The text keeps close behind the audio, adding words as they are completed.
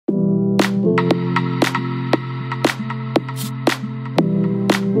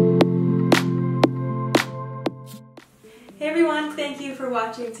you for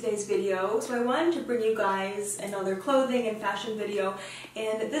watching today's video. So I wanted to bring you guys another clothing and fashion video,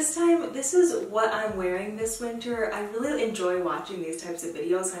 and this time this is what I'm wearing this winter. I really enjoy watching these types of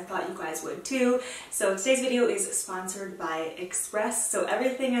videos and I thought you guys would too. So today's video is sponsored by Express. So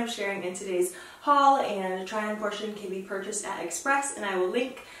everything I'm sharing in today's haul and try-on portion can be purchased at Express, and I will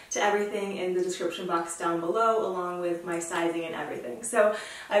link to everything in the description box down below along with my sizing and everything. So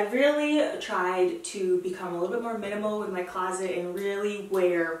I really tried to become a little bit more minimal with my closet and really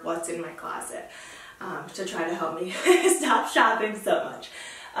wear what's in my closet to try to help me stop shopping so much.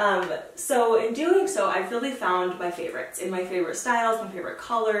 So in doing so, I've really found my favorites in my favorite styles, my favorite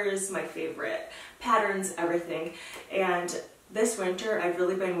colors, my favorite patterns, everything. And this winter, I've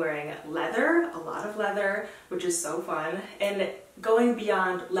really been wearing leather, a lot of leather, which is so fun, and going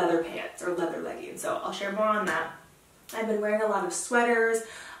beyond leather pants or leather leggings. So I'll share more on that. I've been wearing a lot of sweaters,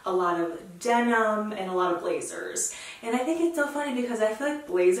 a lot of denim, and a lot of blazers. And I think it's so funny because I feel like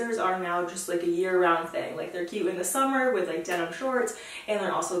blazers are now just like a year-round thing. Like they're cute in the summer with like denim shorts, and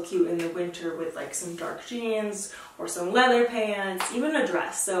they're also cute in the winter with like some dark jeans or some leather pants, even a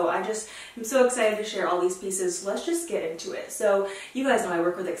dress. So I'm so excited to share all these pieces. Let's just get into it. So you guys know I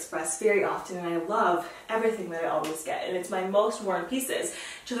work with Express very often and I love everything that I always get. And it's my most worn pieces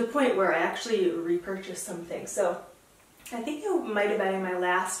to the point where I actually repurchased some things. So I think it might have been in my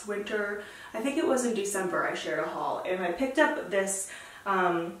last winter, I think it was in December, I shared a haul, and I picked up this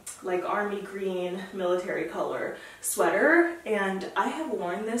like army green military color sweater, and I have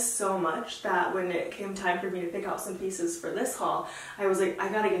worn this so much that when it came time for me to pick out some pieces for this haul, I was like, I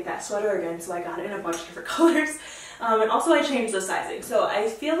gotta get that sweater again, so I got it in a bunch of different colors. And also I changed the sizing, so I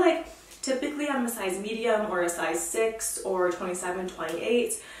feel like typically I'm a size medium or a size 6 or 27,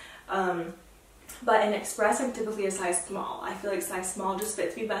 28. But in Express, I'm typically a size small. I feel like size small just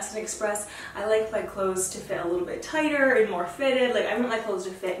fits me best in Express. I like my clothes to fit a little bit tighter and more fitted. Like I want my clothes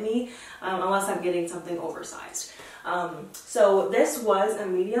to fit me unless I'm getting something oversized. So this was a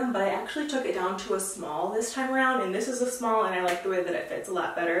medium, but I actually took it down to a small this time around, and this is a small, and I like the way that it fits a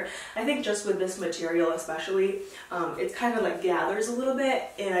lot better. I think just with this material especially, it's kind of like gathers a little bit,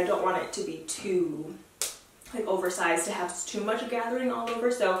 and I don't want it to be too like oversized to have too much gathering all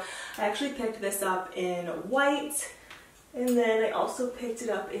over. So I actually picked this up in white, and then I also picked it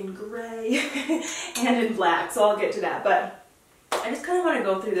up in gray and in black, so I'll get to that. But I just kind of want to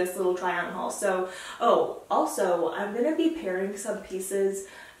go through this little try-on haul. So, oh, also I'm going to be pairing some pieces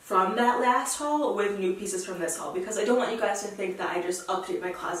from that last haul with new pieces from this haul, because I don't want you guys to think that I just update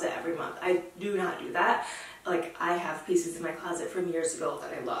my closet every month. I do not do that. Like I have pieces in my closet from years ago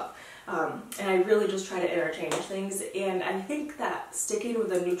that I love. And I really just try to interchange things, and I think that sticking with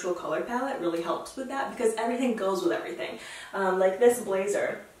a neutral color palette really helps with that because everything goes with everything. Like this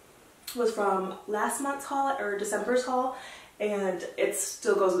blazer was from last month's haul or December's haul, and it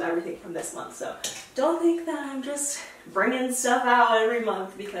still goes with everything from this month. So don't think that I'm just bringing stuff out every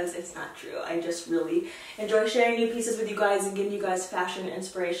month, because it's not true. I just really enjoy sharing new pieces with you guys and giving you guys fashion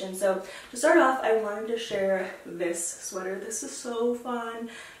inspiration. So to start off, I wanted to share this sweater. This is so fun.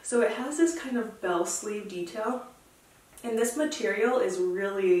 So it has this kind of bell sleeve detail, and this material is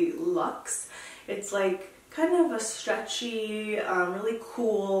really luxe. It's like kind of a stretchy, really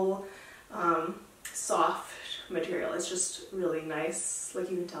cool, soft material. It's just really nice.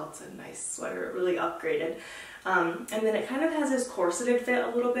 Like you can tell it's a nice sweater, really upgraded. And then it kind of has this corseted fit a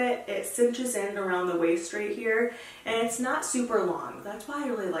little bit. It cinches in around the waist right here, and it's not super long. That's why I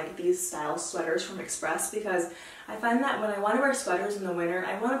really like these style sweaters from Express, because I find that when I want to wear sweaters in the winter,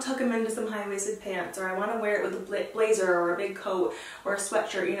 I want to tuck them into some high-waisted pants, or I want to wear it with a blazer or a big coat or a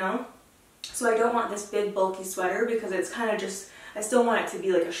sweatshirt, you know? So I don't want this big bulky sweater, because it's kind of just, I still want it to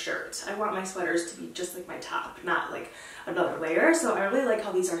be like a shirt. I want my sweaters to be just like my top, not like another layer. So I really like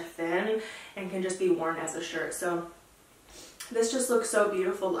how these are thin and can just be worn as a shirt. So this just looks so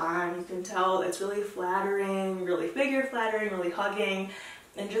beautiful on. You can tell it's really flattering, really figure flattering, really hugging,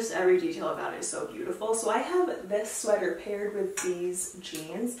 and just every detail about it is so beautiful. So I have this sweater paired with these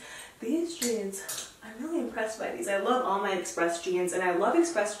jeans. These jeans, I'm really impressed by these. I love all my Express jeans, and I love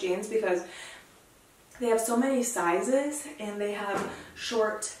Express jeans because they have so many sizes, and they have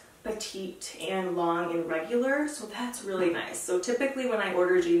short, petite, and long and regular, so that's really nice. So typically when I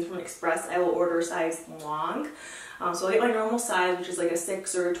order jeans from Express, I will order size long. So I'll get my normal size, which is like a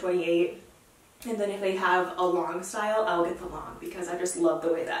 6 or a 28, and then if they have a long style, I'll get the long, because I just love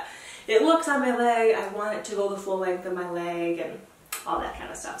the way that it looks on my leg. I want it to go the full length of my leg and all that kind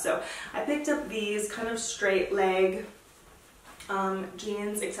of stuff. So I picked up these kind of straight leg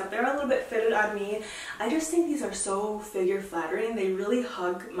jeans, except they're a little bit fitted on me. I just think these are so figure flattering. They really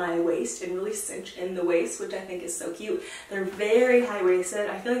hug my waist and really cinch in the waist, which I think is so cute. They're very high-waisted.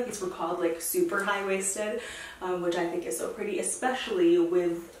 I feel like these were called like super high-waisted, which I think is so pretty, especially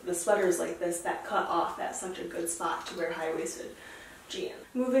with the sweaters like this that cut off at such a good spot to wear high-waisted jeans.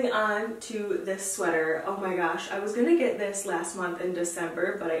 Moving on to this sweater. Oh my gosh, I was gonna get this last month in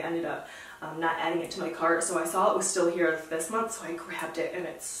December, but I ended up not adding it to my cart, so I saw it was still here this month, so I grabbed it, and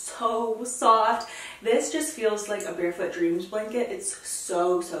it's so soft. This just feels like a Barefoot Dreams blanket. It's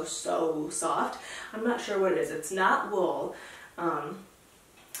so soft. I'm not sure what it is. It's not wool,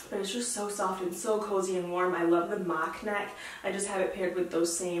 but it's just so soft and so cozy and warm. I love the mock neck. I just have it paired with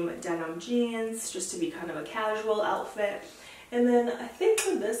those same denim jeans, just to be kind of a casual outfit. And then I think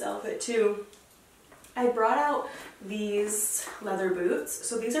for this outfit too, I brought out these leather boots.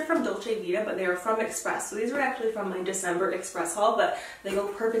 So these are from Dolce Vita, but they are from Express. So these were actually from my December Express haul, but they go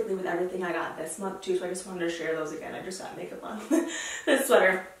perfectly with everything I got this month too, so I just wanted to share those again. I just got makeup on this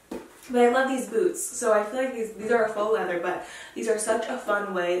sweater. But I love these boots. So I feel like these are a faux leather, but these are such a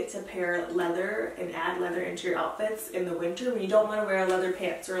fun way to pair leather and add leather into your outfits in the winter when you don't want to wear leather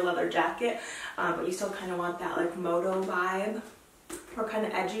pants or a leather jacket, but you still kind of want that like moto vibe or kind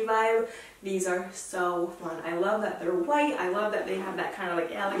of edgy vibe. These are so fun. I love that they're white. I love that they have that kind of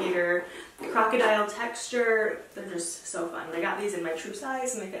like alligator crocodile texture. They're just so fun. I got these in my true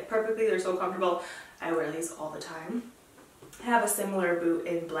size and they fit perfectly. They're so comfortable. I wear these all the time. I have a similar boot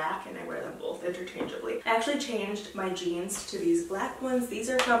in black and I wear them both interchangeably. I actually changed my jeans to these black ones. These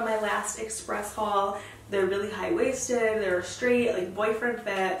are from my last Express haul. They're really high-waisted, they're straight, like boyfriend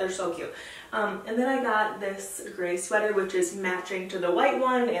fit, they're so cute. And then I got this gray sweater, which is matching to the white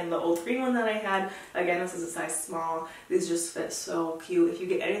one and the old green one that I had. Again, this is a size small. These just fit so cute. If you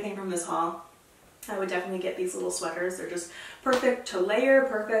get anything from this haul, I would definitely get these little sweaters. They're just perfect to layer,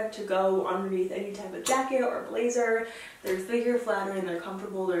 perfect to go underneath any type of jacket or blazer. They're figure flattering, they're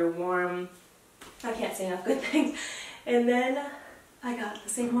comfortable, they're warm. I can't say enough good things. And then I got the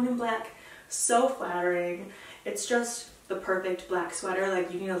same one in black. So flattering. It's just the perfect black sweater.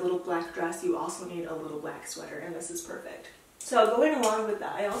 Like, you need a little black dress, you also need a little black sweater, and this is perfect. So going along with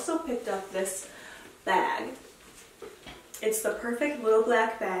that, I also picked up this bag. It's the perfect little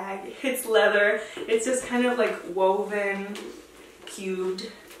black bag. It's leather. It's just kind of like woven,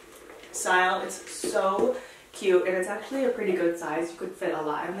 cubed style. It's so cute, and it's actually a pretty good size. You could fit a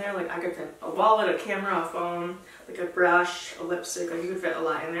lot in there. Like, I could fit a wallet, a camera, a phone, like a brush, a lipstick. Like, you could fit a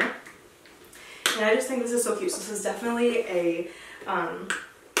lot in there. And I just think this is so cute. So this is definitely a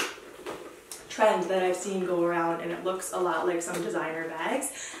trend that I've seen go around, and it looks a lot like some designer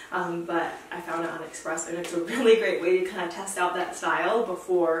bags, but I found it on Express, and it's a really great way to kind of test out that style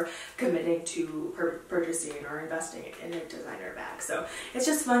before committing to purchasing or investing in a designer bag. So it's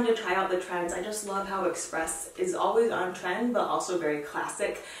just fun to try out the trends. I just love how Express is always on trend, but also very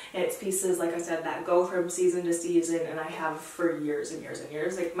classic, and it's pieces, like I said, that go from season to season, and I have for years and years and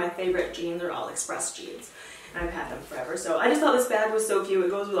years. Like, my favorite jeans are all Express jeans, and I've had them forever. So I just thought this bag was so cute. It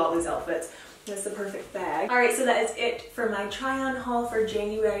goes with all these outfits. That's the perfect bag. Alright, so that is it for my try-on haul for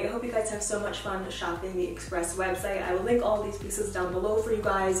January. I hope you guys have so much fun shopping the Express website. I will link all these pieces down below for you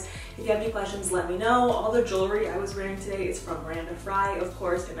guys. If you have any questions, let me know. All the jewelry I was wearing today is from Miranda Fry, of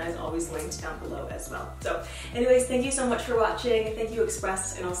course, and that is always linked down below as well. So anyways, thank you so much for watching. Thank you,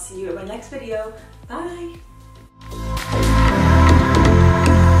 Express, and I'll see you in my next video. Bye!